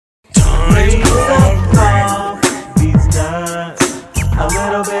Raise and fall, beats down a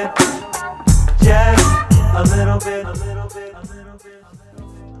little bit, just a little bit, a little bit, a little bit.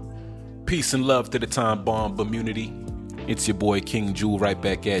 Peace and love to the Time Bomb community. It's your boy King Choo right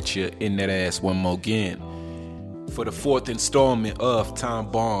back at you in that ass one more again for the fourth installment of Time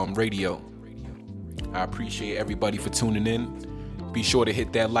Bomb Radio. I appreciate everybody for tuning in. Be sure to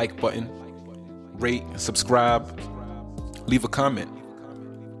hit that like button, rate, subscribe, leave a comment.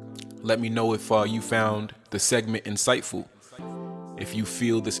 Let me know if you found the segment insightful. If you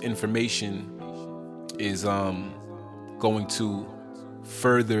feel this information is going to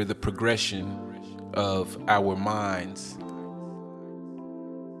further the progression of our minds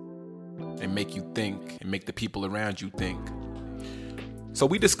and make you think and make the people around you think. So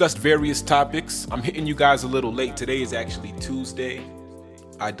we discussed various topics. I'm hitting you guys a little late. Today is actually Tuesday.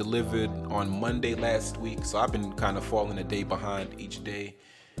 I delivered on Monday last week, so I've been kind of falling a day behind each day.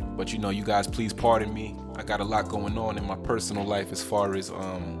 But you guys, please pardon me. I got a lot going on in my personal life as far as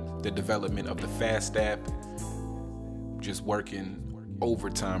the development of the Fast app. Just working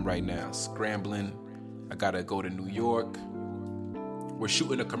overtime right now, scrambling. I gotta go to New York. We're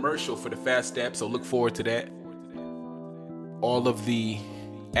shooting a commercial for the Fast app, so look forward to that. All of the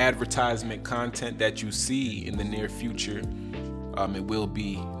advertisement content that you see in the near future, it will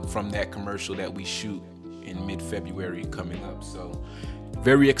be from that commercial that we shoot in mid-February coming up. So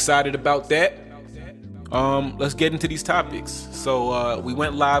very excited about that. Let's get into these topics. So we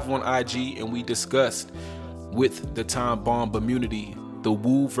went live on IG and we discussed with the Time Bomb community the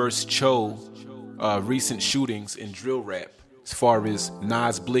Woo vs. Choo recent shootings in drill rap, as far as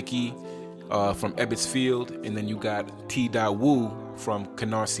Nas Blicky from Ebbetsfield, and then you got T. Woo from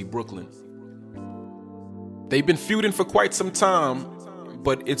Canarsie, Brooklyn. They've been feuding for quite some time,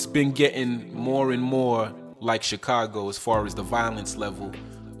 but it's been getting more and more like Chicago as far as the violence level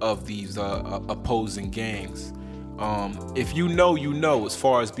of these opposing gangs. If you know, as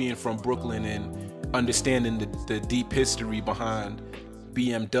far as being from Brooklyn and understanding the deep history behind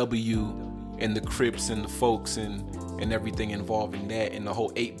BMW and the Crips and the Folks and everything involving that, and the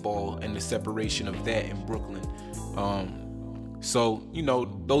whole 8 Ball and the separation of that in Brooklyn. So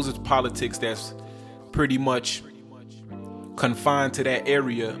those are politics that's pretty much confined to that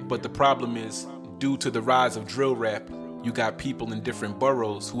area. But the problem is, due to the rise of drill rap, you got people in different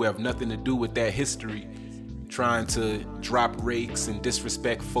boroughs who have nothing to do with that history trying to drop rakes and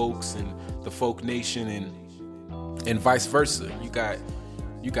disrespect folks and the folk nation and vice versa.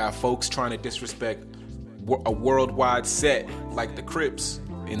 You got folks trying to disrespect a worldwide set like the Crips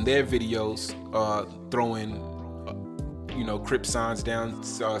in their videos, throwing Crip signs down,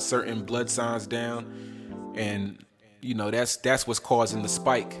 certain blood signs down, and that's what's causing the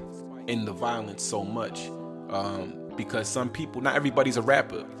spike in the violence so much, because some people, not everybody's a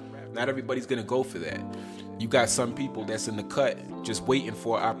rapper, not everybody's gonna go for that. You got some people that's in the cut just waiting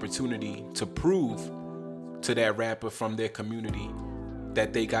for an opportunity to prove to that rapper from their community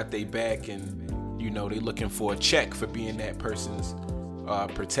that they got their back, and they looking for a check for being that person's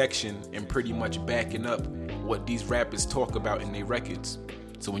protection and pretty much backing up what these rappers talk about in their records.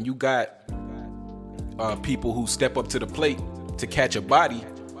 So when you got people who step up to the plate to catch a body,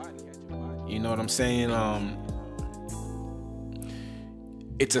 you know what I'm saying?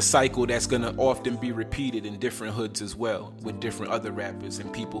 It's a cycle that's gonna often be repeated in different hoods as well, with different other rappers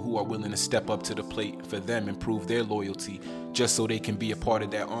and people who are willing to step up to the plate for them and prove their loyalty just so they can be a part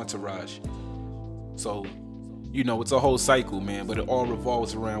of that entourage. So, it's a whole cycle, man, but it all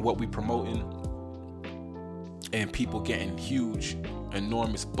revolves around what we promoting and people getting huge,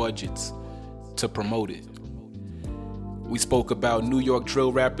 enormous budgets to promote it. We spoke about New York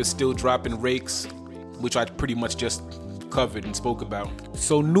drill rappers still dropping rakes, which I pretty much just covered and spoke about.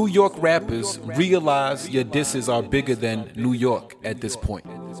 So New York rappers realize your disses are bigger than New York at this point.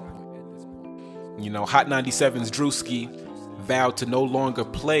 Hot 97's Drewski vowed to no longer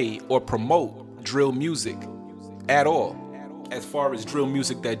play or promote drill music at all, as far as drill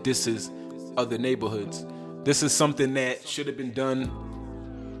music that disses other neighborhoods. This is something that should have been done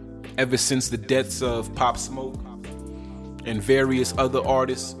ever since the deaths of Pop Smoke and various other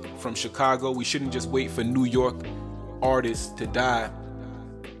artists from Chicago. We shouldn't just wait for New York artists to die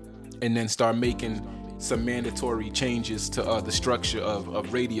and then start making some mandatory changes to the structure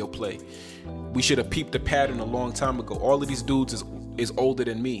of radio play. We should have peeped the pattern a long time ago. All of these dudes is older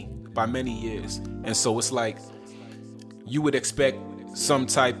than me by many years, and so it's like you would expect some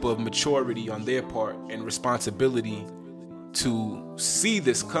type of maturity on their part and responsibility to see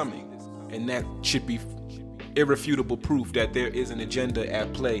this coming, and that should be irrefutable proof that there is an agenda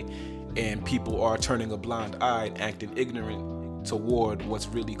at play and people are turning a blind eye and acting ignorant toward what's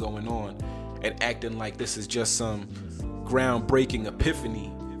really going on, and acting like this is just some groundbreaking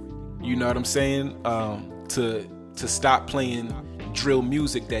epiphany. You know what I'm saying? To stop playing drill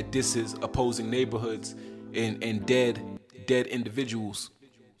music that disses opposing neighborhoods and dead individuals.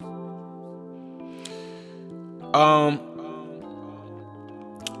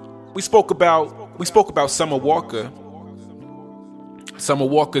 We spoke about Summer Walker. Summer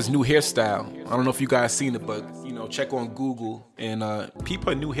Walker's new hairstyle. I don't know if you guys seen it, but check on Google and peep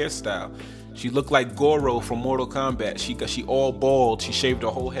her new hairstyle. She looked like Goro from Mortal Kombat. She all bald. She shaved her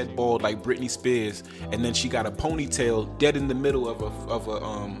whole head bald like Britney Spears, and then she got a ponytail dead in the middle of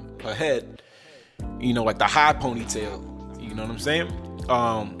her head. Like the high ponytail. You know what I'm saying?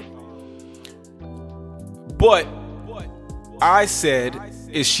 But I said,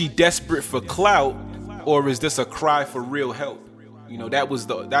 is she desperate for clout, or is this a cry for real help? That was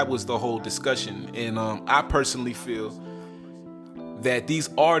the whole discussion. And I personally feel that these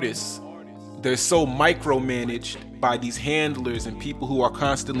artists, they're so micromanaged by these handlers and people who are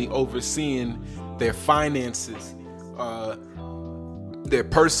constantly overseeing their finances, their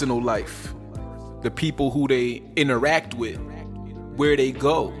personal life, the people who they interact with, where they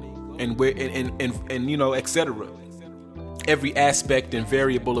go, and where and etc. Every aspect and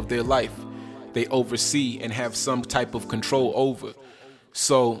variable of their life they oversee and have some type of control over.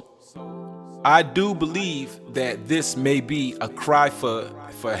 So I do believe that this may be a cry for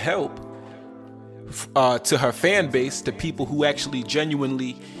help to her fan base, to people who actually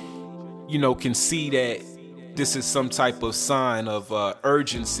genuinely, can see that this is some type of sign of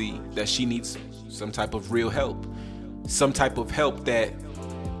urgency, that she needs some type of real help, some type of help that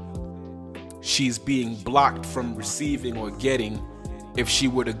she's being blocked from receiving or getting if she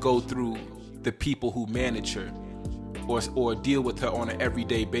were to go through the people who manage her or deal with her on an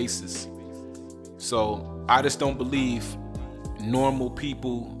everyday basis. So I just don't believe normal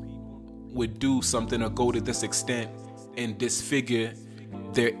people would do something or go to this extent and disfigure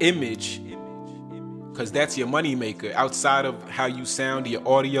their image, because that's your moneymaker. Outside of how you sound, your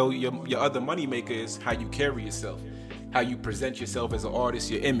audio, your other moneymaker is how you carry yourself, how you present yourself as an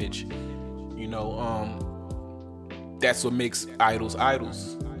artist, your image. That's what makes idols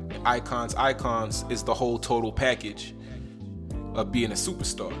idols. Icons is the whole total package of being a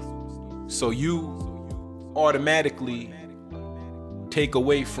superstar. So you automatically take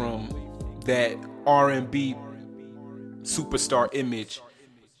away from that R&B superstar image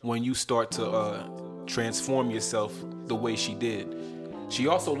when you start to transform yourself the way she did. She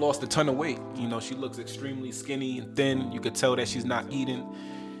also lost a ton of weight. She looks extremely skinny and thin. You could tell that she's not eating,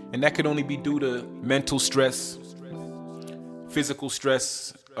 and that could only be due to mental stress, physical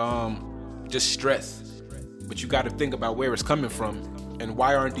stress, just stress. But you got to think about where it's coming from, and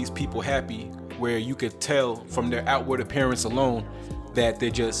why aren't these people happy, where you could tell from their outward appearance alone that they're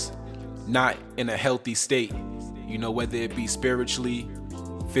just not in a healthy state, whether it be spiritually,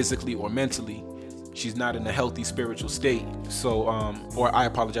 physically, or mentally. She's not in a healthy spiritual state. So,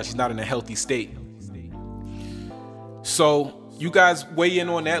 she's not in a healthy state. So you guys weigh in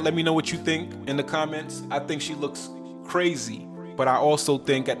on that. Let me know what you think in the comments. I think she looks crazy, but I also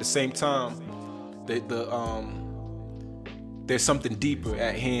think at the same time that there's something deeper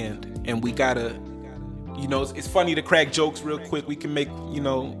at hand, and we gotta, it's funny to crack jokes real quick. We can make,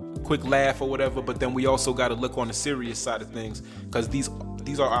 quick laugh or whatever, but then we also gotta look on the serious side of things, because these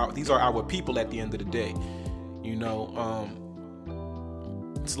are our people at the end of the day.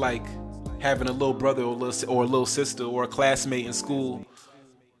 It's like having a little brother or a little sister or a classmate in school,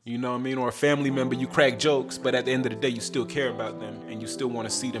 or a family member. You crack jokes, but at the end of the day, you still care about them and you still want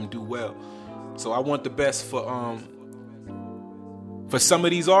to see them do well. So I want the best for some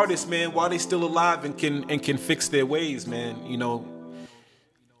of these artists, man, while they still alive and can fix their ways, man.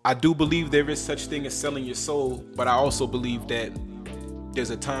 I do believe there is such thing as selling your soul, but I also believe that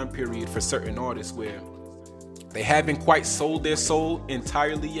there's a time period for certain artists where they haven't quite sold their soul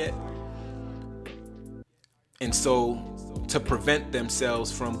entirely yet. And so to prevent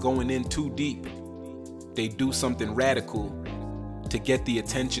themselves from going in too deep, they do something radical to get the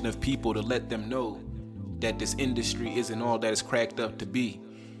attention of people, to let them know that this industry isn't all that it's cracked up to be,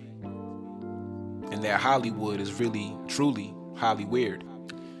 and that Hollywood is really, truly highly weird.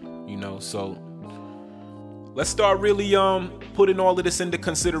 So let's start really putting all of this into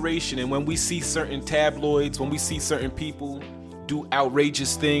consideration. And when we see certain tabloids, when we see certain people do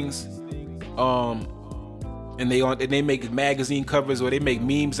outrageous things, and they make magazine covers or they make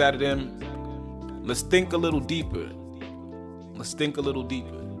memes out of them, let's think a little deeper.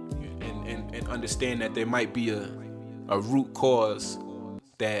 And understand that there might be a root cause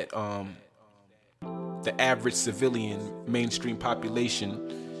that the average civilian mainstream population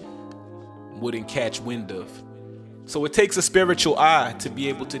wouldn't catch wind of. So it takes a spiritual eye to be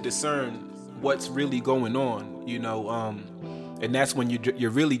able to discern what's really going on, and that's when you're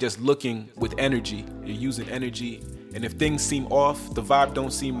really just looking with energy. You're using energy, and if things seem off, the vibe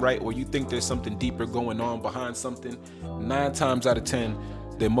don't seem right, or you think there's something deeper going on behind something, 9 times out of 10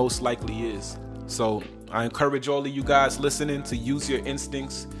 there most likely is. So I encourage all of you guys listening to use your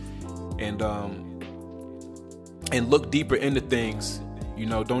instincts and look deeper into things.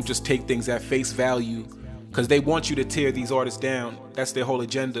 Don't just take things at face value, because they want you to tear these artists down. That's their whole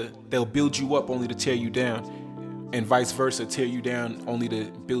agenda. They'll build you up only to tear you down, and vice versa, tear you down only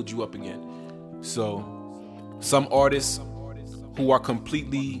to build you up again. So some artists who are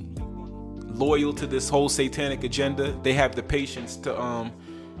completely loyal to this whole satanic agenda, they have the patience to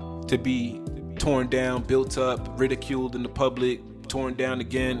be torn down, built up, ridiculed in the public, torn down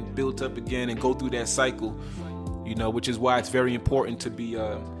again, built up again, and go through that cycle, which is why it's very important to be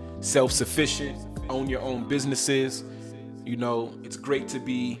self-sufficient, own your own businesses. It's great to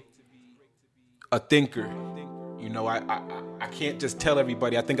be a thinker. I can't just tell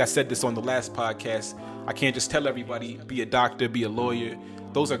everybody, I think I said this on the last podcast, I can't just tell everybody, be a doctor, be a lawyer.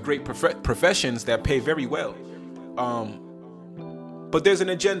 Those are great professions that pay very well. But there's an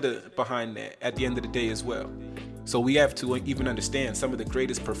agenda behind that at the end of the day as well. So we have to even understand some of the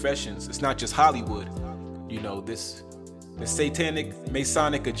greatest professions. It's not just Hollywood. The satanic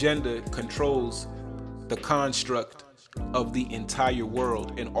Masonic agenda controls the construct of the entire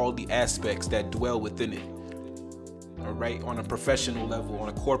world and all the aspects that dwell within it. All right, on a professional level, on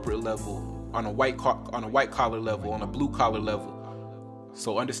a corporate level, on a white collar level, on a blue collar level.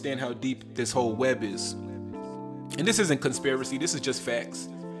 So understand how deep this whole web is. And this isn't conspiracy, this is just facts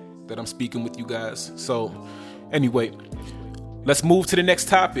that I'm speaking with you guys. So anyway, let's move to the next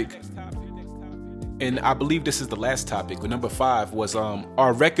topic. And I believe this is the last topic. Number 5 was,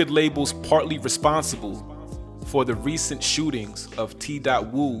 are record labels partly responsible for the recent shootings of T.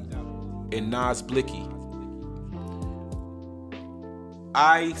 Woo and Nas Blicky?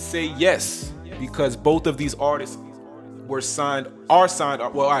 I say yes, because both of these artists are signed.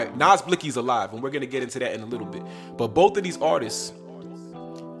 Well, all right, Nas Blicky's alive, and we're going to get into that in a little bit. But both of these artists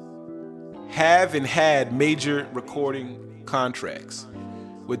have and had major recording contracts.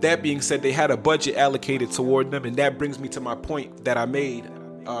 With that being said, they had a budget allocated toward them, and that brings me to my point that I made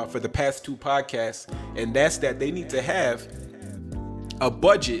for the past 2 podcasts, and that's that they need to have a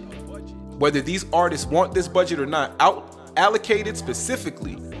budget, whether these artists want this budget or not, allocated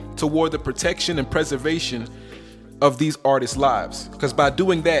specifically toward the protection and preservation of these artists' lives. Because by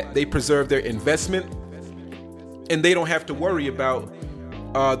doing that, they preserve their investment, and they don't have to worry about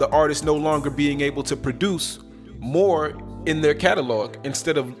the artist no longer being able to produce more in their catalog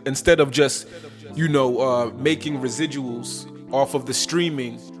instead of just making residuals off of the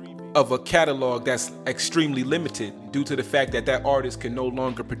streaming of a catalog that's extremely limited due to the fact that artist can no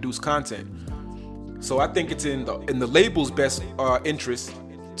longer produce content. So I think it's in the label's best interest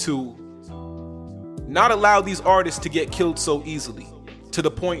to not allow these artists to get killed so easily, to the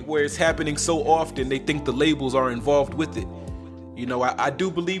point where it's happening so often they think the labels are involved with it. I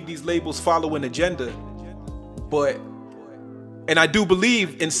do believe these labels follow an agenda, and I do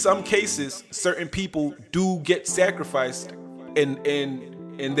believe in some cases certain people do get sacrificed, and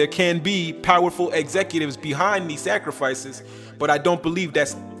there can be powerful executives behind these sacrifices, but I don't believe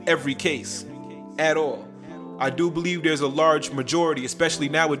that's every case at all. I do believe there's a large majority, especially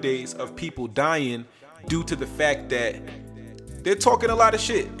nowadays, of people dying due to the fact that they're talking a lot of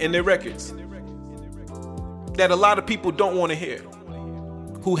shit in their records that a lot of people don't want to hear,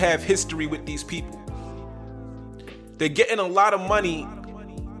 who have history with these people. They're getting a lot of money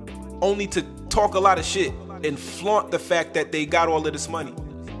only to talk a lot of shit and flaunt the fact that they got all of this money.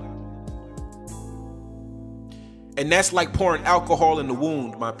 And that's like pouring alcohol in the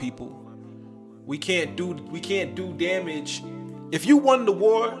wound, my people. We can't do damage. If you won the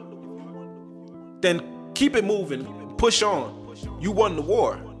war, then keep it moving, push on. You won the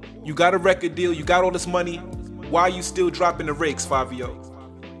war. You got a record deal, you got all this money. Why are you still dropping the rakes, Fabio?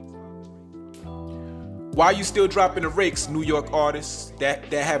 Why are you still dropping the rakes, New York artists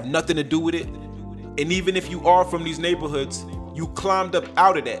that have nothing to do with it? And even if you are from these neighborhoods, you climbed up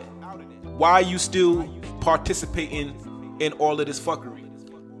out of that. Why are you still participating in all of this fuckery?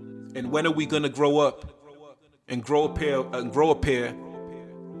 And when are we gonna grow up and grow a pair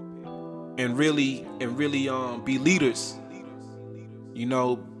and really be leaders?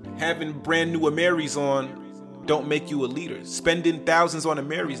 Having brand new Amaris on don't make you a leader. Spending thousands on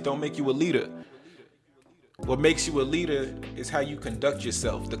Amaris don't make you a leader. What makes you a leader is how you conduct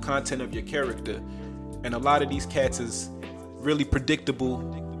yourself, the content of your character, And a lot of these cats is really predictable,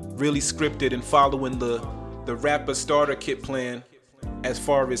 really scripted, and following the rapper starter kit plan as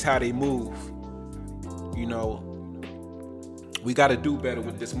far as how they move. You know, we got to do better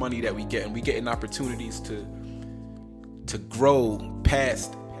with this money that we get, and we getting opportunities to grow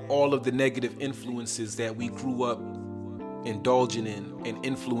past all of the negative influences that we grew up indulging in and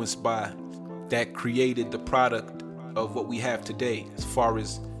influenced by, that created the product of what we have today, as far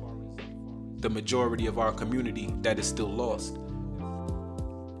as the majority of our community that is still lost.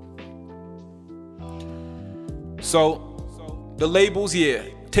 So the labels,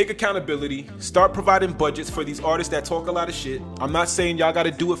 take accountability, start providing budgets for these artists that talk a lot of shit. I'm not saying y'all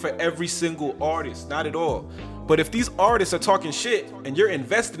gotta do it for every single artist, not at all. But if these artists are talking shit and you're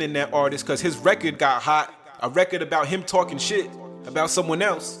investing in that artist because his record got hot, a record about him talking shit about someone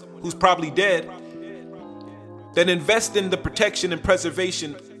else who's probably dead, then invest in the protection and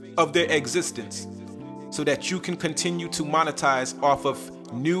preservation of their existence so that you can continue to monetize off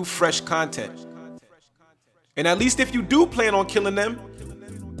of new, fresh content. And at least if you do plan on killing them,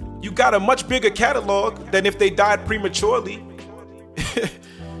 you got a much bigger catalog than if they died prematurely.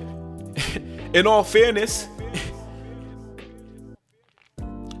 In all fairness,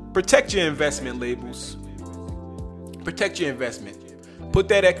 protect your investment, labels. Protect your investment. Put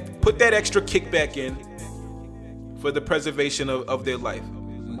that extra kickback in for the preservation of their life,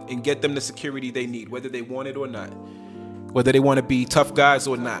 and get them the security they need, whether they want it or not, whether they want to be tough guys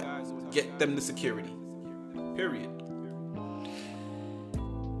or not. Get them the security. Period.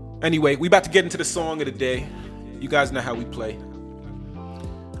 Anyway, we about to get into the song of the day. You guys know how we play.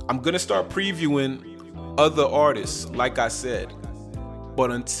 I'm gonna start previewing other artists, like I said,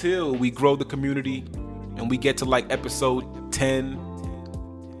 but until we grow the community and we get to like episode 10,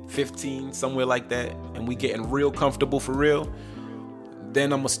 15, somewhere like that, and we getting real comfortable for real,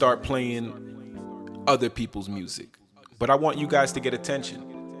 then I'm gonna start playing other people's music. But I want you guys to get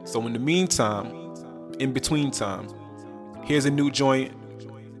attention. So in the meantime, in between time, here's a new joint.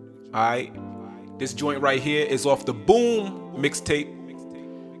 Alright, this joint right here is off the Boom mixtape,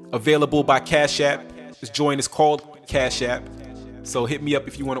 available by Cash App. This joint is called Cash App, so hit me up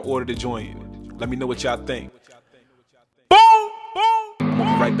if you want to order the joint. Let me know what y'all think. Boom, boom. I'm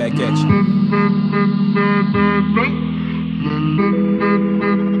gonna be right back at you.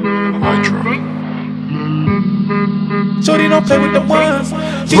 Shorty don't play with the ones.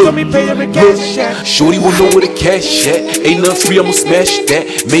 She told me pay her in cash app. Shorty won't know where the cash at. Ain't nothing free, I'ma smash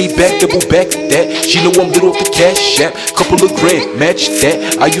that. Made back, double back that. She know I'm lit off the cash app. Couple of grand, match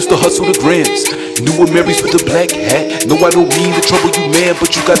that. I used to hustle the grams. Newer Marys with the black hat. No, I don't mean to trouble you, man, but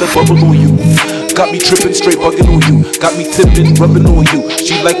you got a bubble on you. Got me tripping, straight bugging on you. Got me tipping, rubbing on you.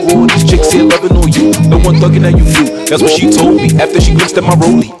 She like, whoa, these chicks here loving on you. No one thugging that you do. That's what she told me after she glimpsed at my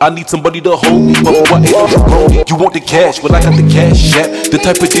rollie. I need somebody to hold me, but who I ain't. You want the cash? Well, I got the cash app. The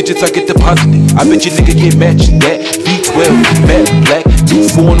type of digits I get deposited. I bet your nigga can't match that. V12, matte black,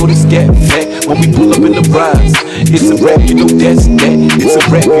 2-4 on the scat pack. When we pull up in the rise, it's a rap, you know that's that. It's a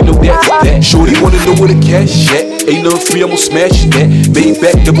rap, you know that's that. Shorty wanna know where the cash at. Ain't nothing free, I'ma smash that. Made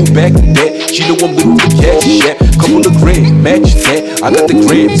back, double back that. She know I'm little for cash app. Couple of grand, match that. I got the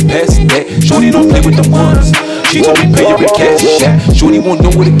grams, past that. Shorty don't play with the ones. She told me pay her in cash app. Shorty won't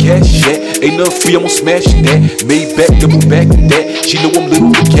know where the cash at. Ain't nothing free, I'ma smash that. Made back, double back that. She know I'm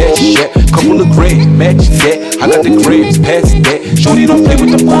little for cash app. Couple of grand, match that. I got the grams, past that. Shorty don't play with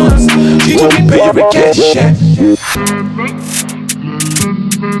the ones. She told me pay her in cash app.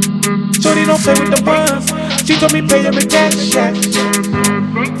 Shorty don't play with the ones. She told me pay her in cash app.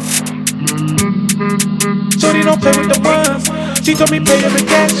 Shorty don't play with the ones. She told me pay her in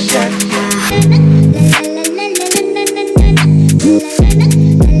cash app.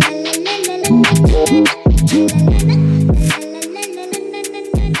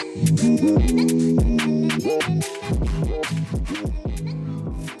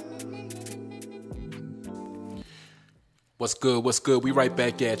 What's good? What's good? We right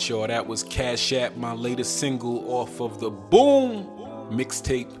back at y'all. That was Cash App, my latest single off of the Boom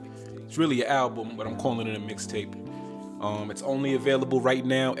mixtape. It's really an album, but I'm calling it a mixtape. It's only available right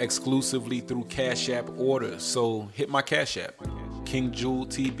now exclusively through Cash App order. So hit my Cash App, King Jewel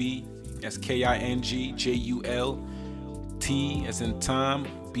TB. That's KINGJUL. T as in Tom,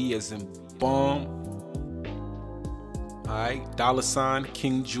 B as in bomb. Alright, $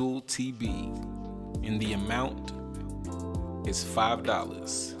 King Jewel TB. And the amount is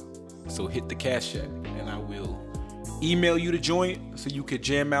 $5. So hit the Cash App and I will email you the joint so you could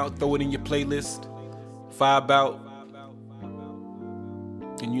jam out, throw it in your playlist, vibe out,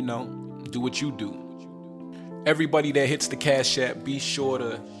 and do what you do. Everybody that hits the Cash App, be sure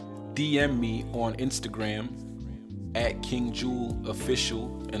to DM me on Instagram at King Jewel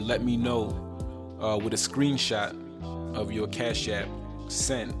Official and let me know with a screenshot of your Cash App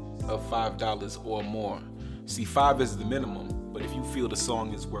sent of $5 or more. See, 5 is the minimum, but if you feel the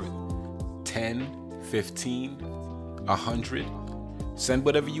song is worth 10, 15, 100, send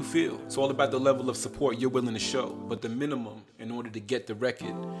whatever you feel. It's all about the level of support you're willing to show, but the minimum in order to get the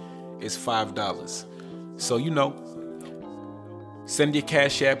record is $5. So, send your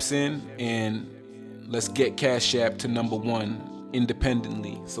Cash Apps in and let's get Cash App to number 1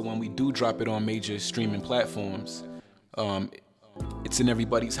 independently. So when we do drop it on major streaming platforms, it's in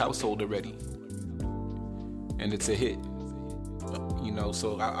everybody's household already. And it's a hit.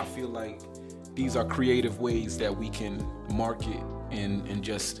 So I feel like these are creative ways that we can market and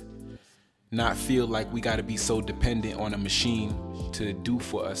just not feel like we got to be so dependent on a machine to do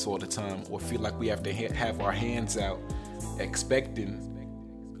for us all the time, or feel like we have to have our hands out expecting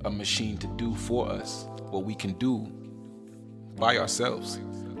a machine to do for us what we can do by ourselves.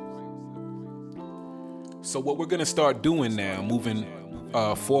 So what we're going to start doing now, moving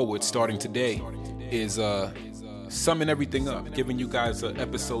forward, starting today, is summing everything up, giving you guys an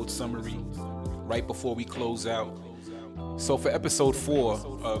episode summary right before we close out. So for episode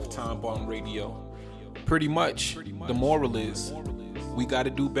 4 of Time Bomb Radio, pretty much the moral is we got to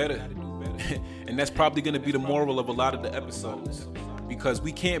do better. And that's probably going to be the moral of a lot of the episodes, because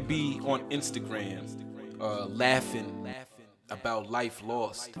we can't be on Instagram laughing about life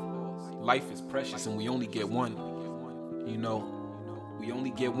lost. Life is precious and we only get one. We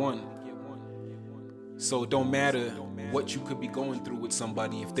only get one. So it don't matter what you could be going through with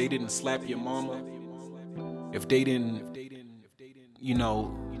somebody. If they didn't slap your mama, if they didn't,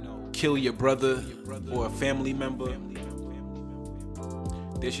 kill your brother or a family member,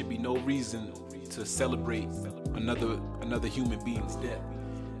 there should be no reason to celebrate another human being's death.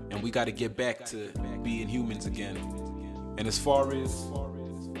 And we got to get back to being humans again. And as far as,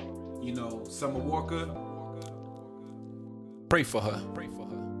 Summer Walker, pray for her.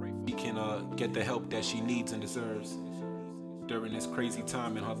 She can get the help that she needs and deserves during this crazy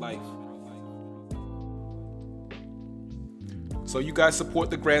time in her life. So you guys support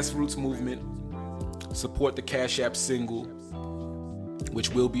the grassroots movement, support the Cash App single, which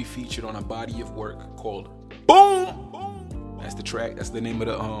will be featured on a body of work called Boom. That's the track. That's the name of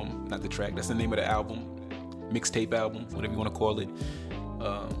the not the track. That's the name of the album, mixtape album, whatever you want to call it.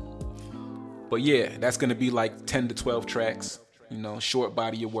 But yeah, that's gonna be like 10 to 12 tracks. Short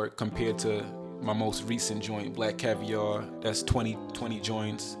body of work compared to my most recent joint, Black Caviar. That's 20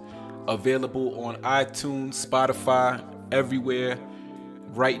 joints. Available on iTunes, Spotify, everywhere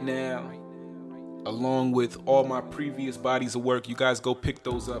right now, along with all my previous bodies of work. You guys go pick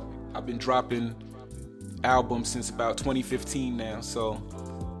those up. I've been dropping albums since about 2015 now. So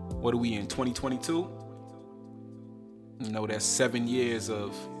what are we in, 2022? That's 7 years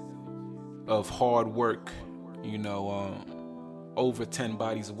of hard work. Over 10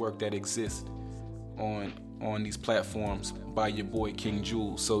 bodies of work that exist on these platforms by your boy King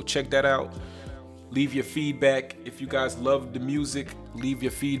Jewel. So check that out. Leave your feedback. If you guys love the music, leave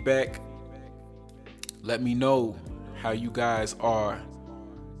your feedback. Let me know how you guys are,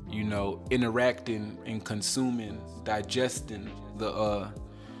 interacting and consuming, digesting the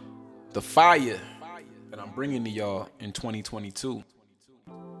fire that I'm bringing to y'all in 2022.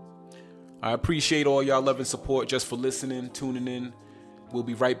 I appreciate all y'all love and support just for listening, tuning in. We'll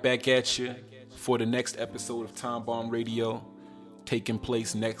be right back at you for the next episode of Time Bomb Radio, taking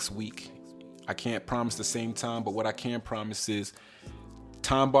place next week. I can't promise the same time, but what I can promise is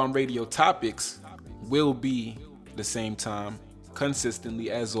Time Bomb Radio topics will be the same time, consistently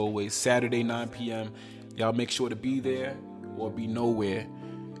as always, Saturday 9 p.m. Y'all make sure to be there or be nowhere.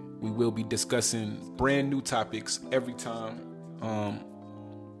 We will be discussing brand new topics every time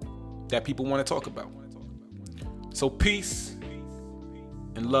that people want to talk about. So peace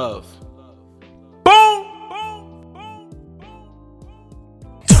and love.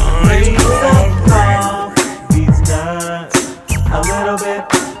 These nuts, a little bit,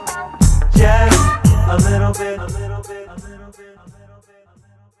 just a little bit.